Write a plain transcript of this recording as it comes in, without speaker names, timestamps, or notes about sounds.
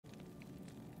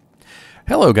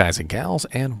Hello guys and gals,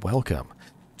 and welcome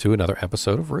to another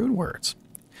episode of Rune Words.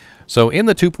 So in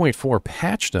the 2.4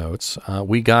 patch notes,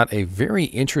 we got a very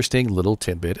interesting little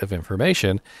tidbit of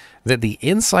information that the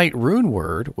Insight Rune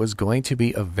Word was going to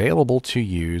be available to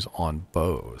use on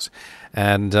bows.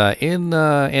 And in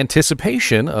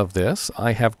anticipation of this,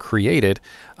 I have created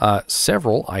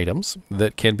several items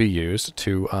that can be used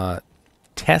to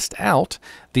test out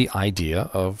the idea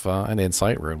of an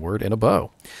Insight Rune Word in a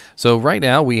bow. So right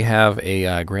now we have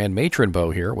a Grand Matron bow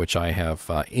here, which I have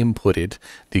inputted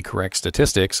the correct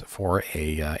statistics for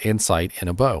a Insight in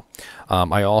a bow.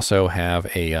 I also have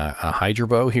a Hydra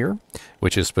bow here,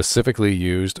 which is specifically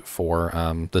used for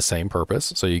the same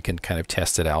purpose, so you can kind of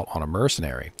test it out on a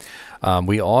mercenary.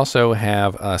 We also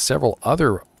have several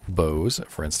other bows,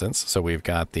 for instance. So we've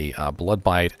got the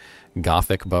Bloodbite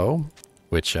Gothic bow,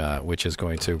 which is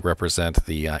going to represent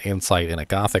the Insight in a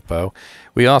Gothic bow.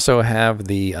 We also have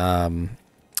the,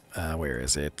 where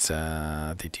is it?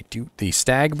 The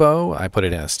Stag bow. I put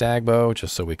it in a Stag bow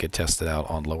just so we could test it out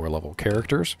on lower level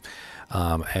characters.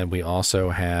 And we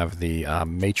also have the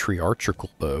Matriarchal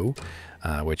bow,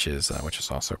 which is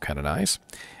also kind of nice.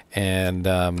 And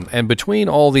between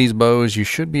all these bows, you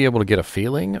should be able to get a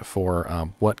feeling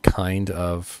for what kind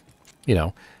of,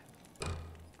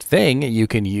 thing you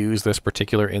can use this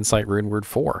particular Insight Rune Word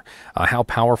for, how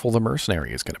powerful the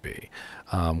mercenary is going to be,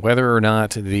 whether or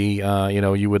not the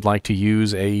you would like to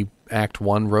use a Act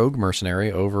 1 rogue mercenary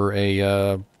over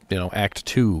a Act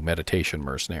 2 meditation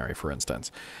mercenary, for instance.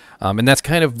 And that's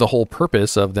kind of the whole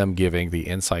purpose of them giving the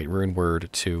Insight Rune Word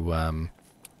to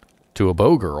a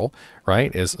bow girl,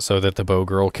 right? Is so that the bow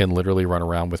girl can literally run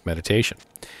around with meditation.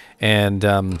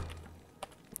 And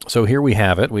so here we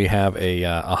have it. We have a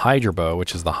Hydra bow,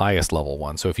 which is the highest level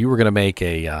one. So if you were going to make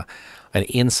an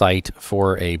Insight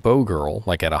for a bow girl,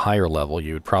 like at a higher level,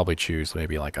 you would probably choose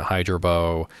maybe like a Hydra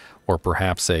bow or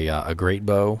perhaps a Great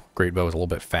Bow. Great Bow is a little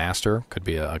bit faster. Could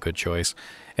be a good choice.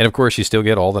 And of course, you still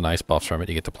get all the nice buffs from it.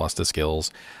 You get the plus to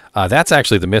skills. That's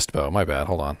actually the Mist bow. My bad.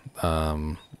 Hold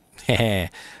on. The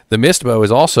Mist bow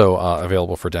is also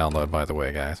available for download, by the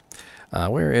way, guys.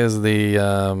 Where is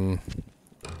the...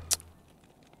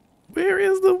 Where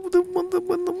is the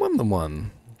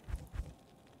one?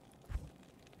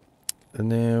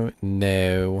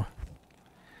 No.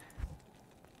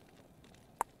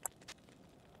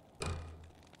 I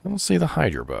don't see the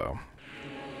Hydra bow.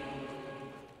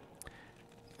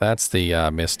 That's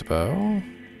the Mist bow.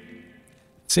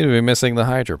 Seem to be missing the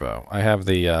Hydra bow. I have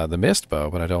the Mist bow,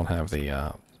 but I don't have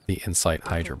the Insight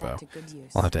Hydra bow.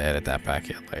 I'll have to edit that back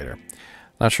in later.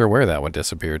 Not sure where that one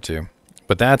disappeared to,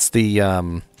 but that's the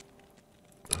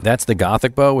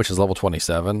Gothic bow, which is level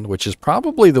 27, which is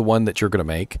probably the one that you're going to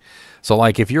make. So,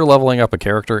 like, if you're leveling up a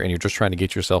character and you're just trying to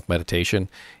get yourself meditation,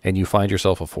 and you find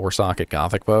yourself a 4-socket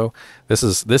Gothic bow, this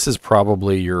is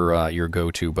probably your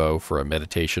go-to bow for a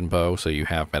meditation bow. So you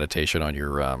have meditation on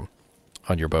your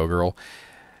bow girl,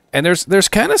 and there's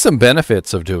kind of some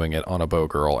benefits of doing it on a bow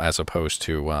girl as opposed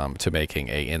to making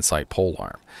a Insight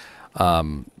polearm.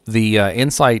 The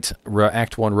Insight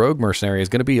Act 1 Rogue Mercenary is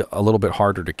going to be a little bit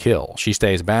harder to kill. She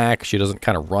stays back. She doesn't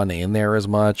kind of run in there as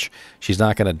much. She's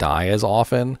not going to die as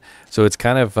often. So it's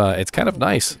kind of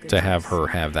nice to have her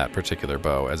have that particular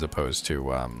bow as opposed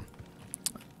to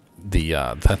the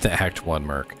Act 1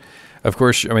 Merc. Of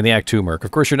course, I mean the Act 2 Merc.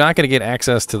 Of course, you're not going to get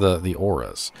access to the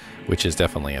auras, which is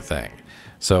definitely a thing.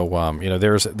 So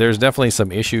there's definitely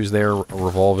some issues there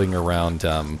revolving around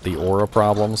the aura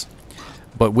problems.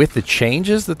 But with the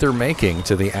changes that they're making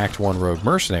to the Act 1 Rogue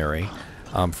Mercenary,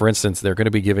 for instance, they're going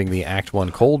to be giving the Act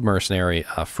 1 Cold Mercenary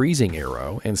a Freezing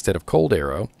Arrow instead of Cold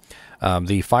Arrow.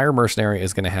 The Fire Mercenary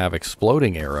is going to have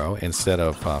Exploding Arrow instead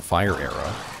of Fire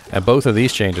Arrow. And both of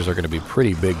these changes are going to be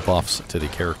pretty big buffs to the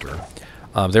character.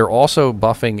 They're also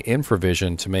buffing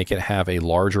Infravision to make it have a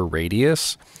larger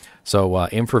radius. So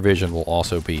Infravision will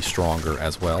also be stronger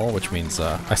as well, which means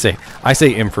I say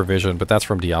Infravision, but that's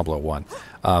from Diablo 1.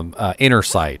 Inner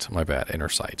Sight, my bad, Inner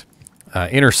Sight.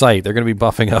 Inner Sight, they're going to be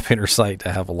buffing up Inner Sight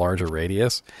to have a larger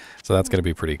radius, so that's going to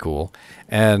be pretty cool.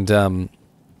 And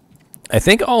I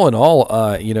think all in all,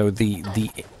 the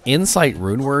Insight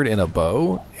Rune Word in a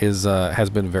bow has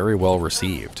been very well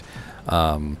received.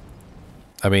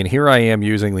 I mean, here I am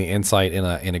using the Insight in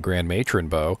a Grand Matron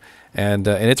bow, and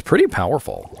it's pretty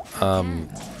powerful.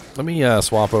 Let me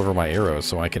swap over my arrows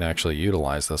so I can actually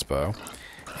utilize this bow,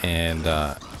 and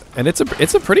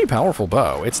it's a pretty powerful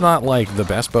bow. It's not like the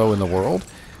best bow in the world,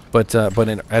 but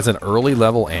as an early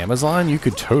level Amazon, you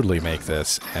could totally make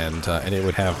this, and it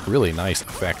would have really nice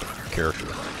effect on your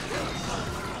character.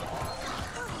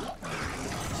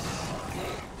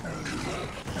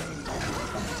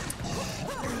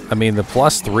 I mean, the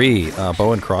 +3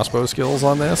 bow and crossbow skills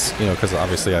on this, you know, because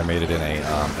obviously I made it in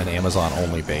an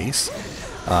Amazon-only base,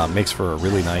 makes for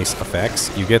really nice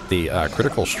effects. You get the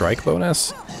critical strike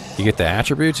bonus, you get the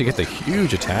attributes, you get the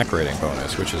huge attack rating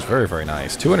bonus, which is very, very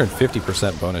nice.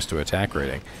 250% bonus to attack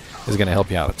rating is going to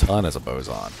help you out a ton as a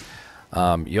Bozon.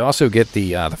 You also get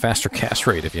the faster cast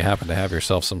rate if you happen to have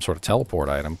yourself some sort of teleport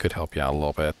item, could help you out a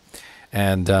little bit.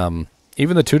 And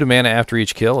even the 2 to mana after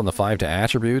each kill and the 5 to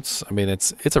attributes, I mean,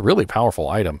 it's a really powerful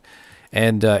item.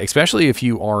 And especially if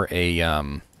you are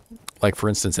a, like for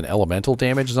instance, an elemental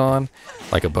damage zone,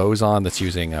 like a Bozon that's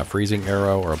using a freezing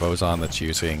arrow or a Bozon that's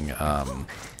using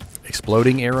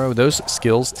exploding arrow, those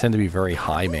skills tend to be very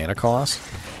high mana cost,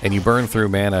 and you burn through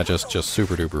mana just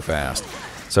super duper fast.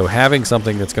 So having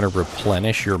something that's going to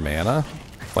replenish your mana,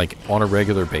 like on a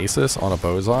regular basis on a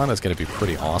Bozon, is going to be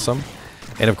pretty awesome.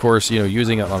 And of course, you know,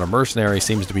 using it on a mercenary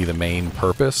seems to be the main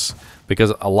purpose,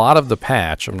 because a lot of the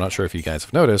patch, I'm not sure if you guys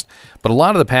have noticed, but a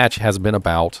lot of the patch has been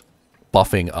about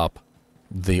buffing up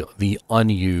the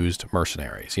unused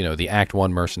mercenaries. You know, the Act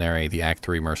 1 mercenary, the Act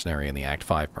 3 mercenary, and the Act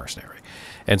 5 mercenary.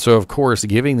 And so, of course,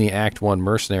 giving the Act 1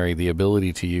 mercenary the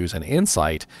ability to use an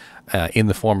insight in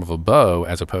the form of a bow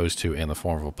as opposed to in the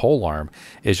form of a polearm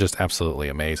is just absolutely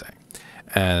amazing.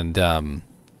 And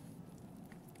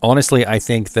honestly, I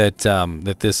think that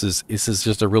that this is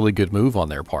just a really good move on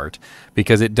their part,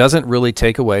 because it doesn't really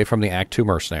take away from the Act 2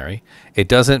 mercenary. It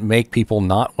doesn't make people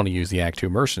not want to use the Act 2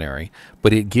 mercenary,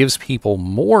 but it gives people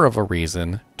more of a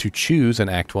reason to choose an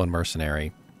Act 1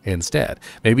 mercenary instead.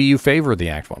 Maybe you favor the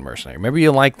Act 1 mercenary. Maybe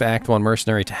you like the Act 1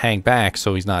 mercenary to hang back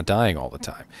so he's not dying all the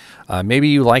time. Maybe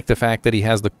you like the fact that he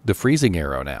has the freezing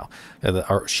arrow now.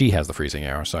 Or she has the freezing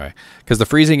arrow, sorry. Because the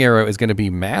freezing arrow is going to be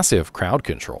massive crowd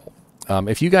control.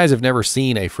 If you guys have never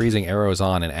seen a freezing arrows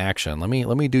on in action, let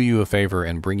me do you a favor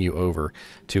and bring you over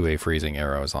to a freezing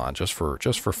arrows on just for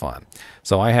fun.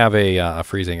 So I have a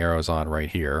freezing arrows on right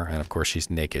here, and of course she's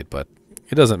naked, but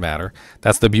it doesn't matter.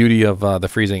 That's the beauty of the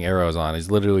freezing arrows on, is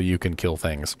literally you can kill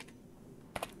things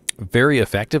very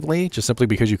effectively just simply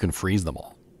because you can freeze them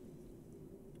all.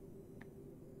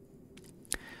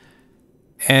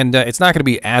 And it's not going to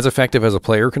be as effective as a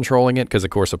player controlling it, because of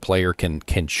course a player can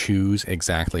choose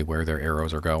exactly where their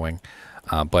arrows are going.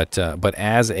 But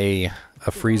as a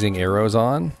freezing arrows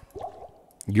on,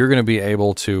 you're going to be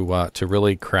able to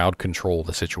really crowd control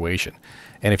the situation.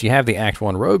 And if you have the Act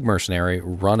 1 Rogue Mercenary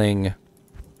running,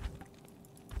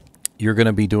 you're going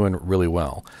to be doing really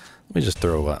well. Let me just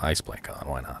throw Ice Blink on,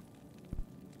 why not?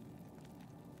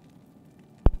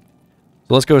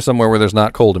 So let's go somewhere where there's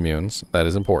not cold immunes. That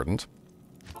is important.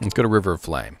 Let's go to River of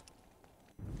Flame.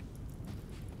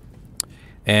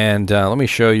 And let me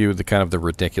show you the kind of the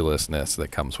ridiculousness that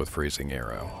comes with Freezing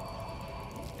Arrow.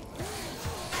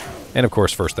 And of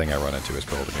course, first thing I run into is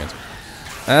cold immunes.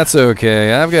 That's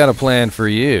okay, I've got a plan for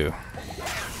you.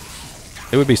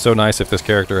 It would be so nice if this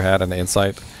character had an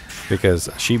insight, because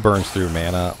she burns through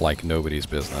mana like nobody's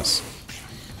business.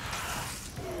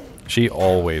 She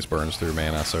always burns through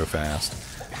mana so fast.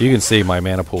 You can see my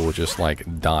mana pool just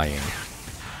like dying.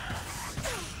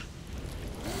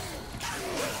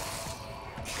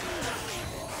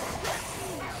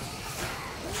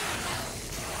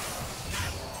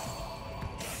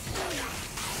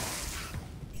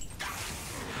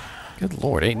 Good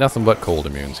lord, ain't nothing but cold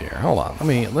immunes here. Hold on,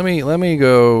 let me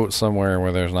go somewhere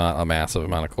where there's not a massive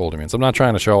amount of cold immunes. I'm not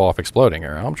trying to show off exploding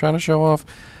arrow. I'm trying to show off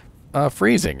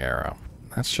freezing arrow.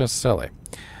 That's just silly.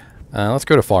 Let's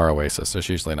go to Far Oasis. There's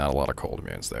usually not a lot of cold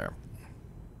immunes there.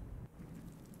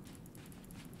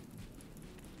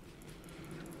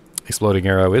 Exploding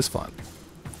arrow is fun.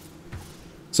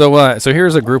 So so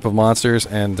here's a group of monsters,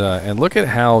 and look at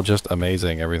how just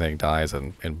amazing everything dies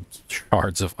in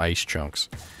shards of ice chunks.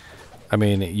 I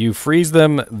mean, you freeze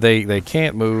them, they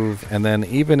can't move, and then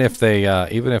even if they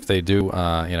do you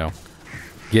know,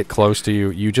 get close to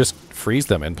you, you just freeze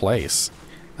them in place.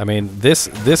 I mean, this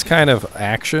kind of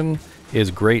action is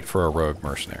great for a rogue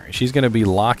mercenary. She's going to be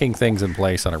locking things in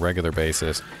place on a regular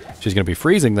basis. She's going to be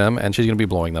freezing them, and she's going to be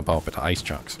blowing them up into ice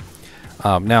chunks.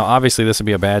 Now, obviously, this would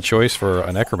be a bad choice for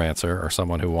a necromancer or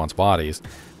someone who wants bodies,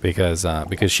 because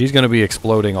she's going to be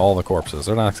exploding all the corpses.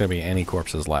 There are not going to be any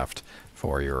corpses left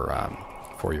for your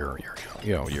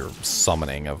you know, your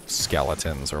summoning of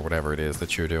skeletons or whatever it is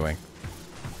that you're doing.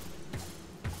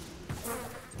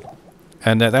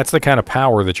 And that's the kind of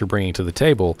power that you're bringing to the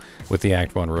table with the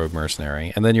Act 1 Rogue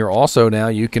Mercenary. And then you're also, now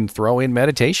you can throw in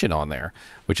meditation on there,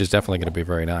 which is definitely going to be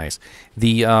very nice.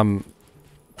 The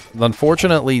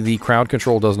unfortunately, the crowd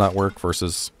control does not work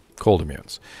versus cold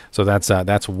immunes. So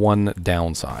that's one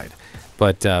downside.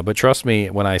 But trust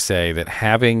me when I say that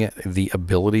having the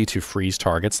ability to freeze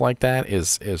targets like that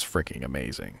is freaking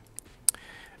amazing.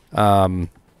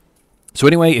 So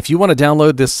anyway, if you want to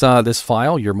download this this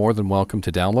file, you're more than welcome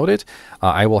to download it.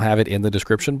 I will have it in the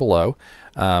description below.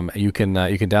 You can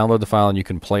download the file and you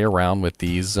can play around with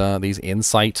these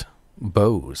insight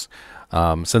bows.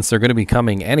 Since they're going to be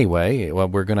coming anyway, well,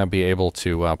 we're going to be able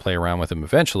to play around with them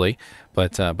eventually.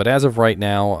 But as of right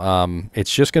now,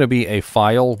 it's just going to be a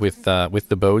file with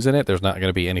the bows in it. There's not going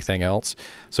to be anything else.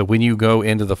 So when you go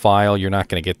into the file, you're not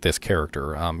going to get this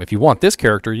character. If you want this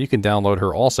character, you can download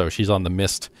her also. She's on the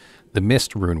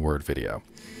Mist Rune Word video.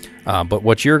 But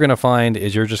what you're going to find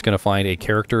is you're just going to find a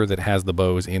character that has the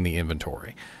bows in the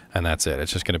inventory, and that's it.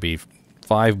 It's just going to be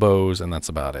 5 bows, and that's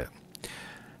about it.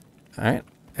 All right.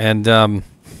 And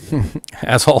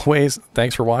as always,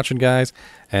 thanks for watching, guys,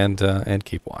 and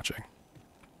keep watching.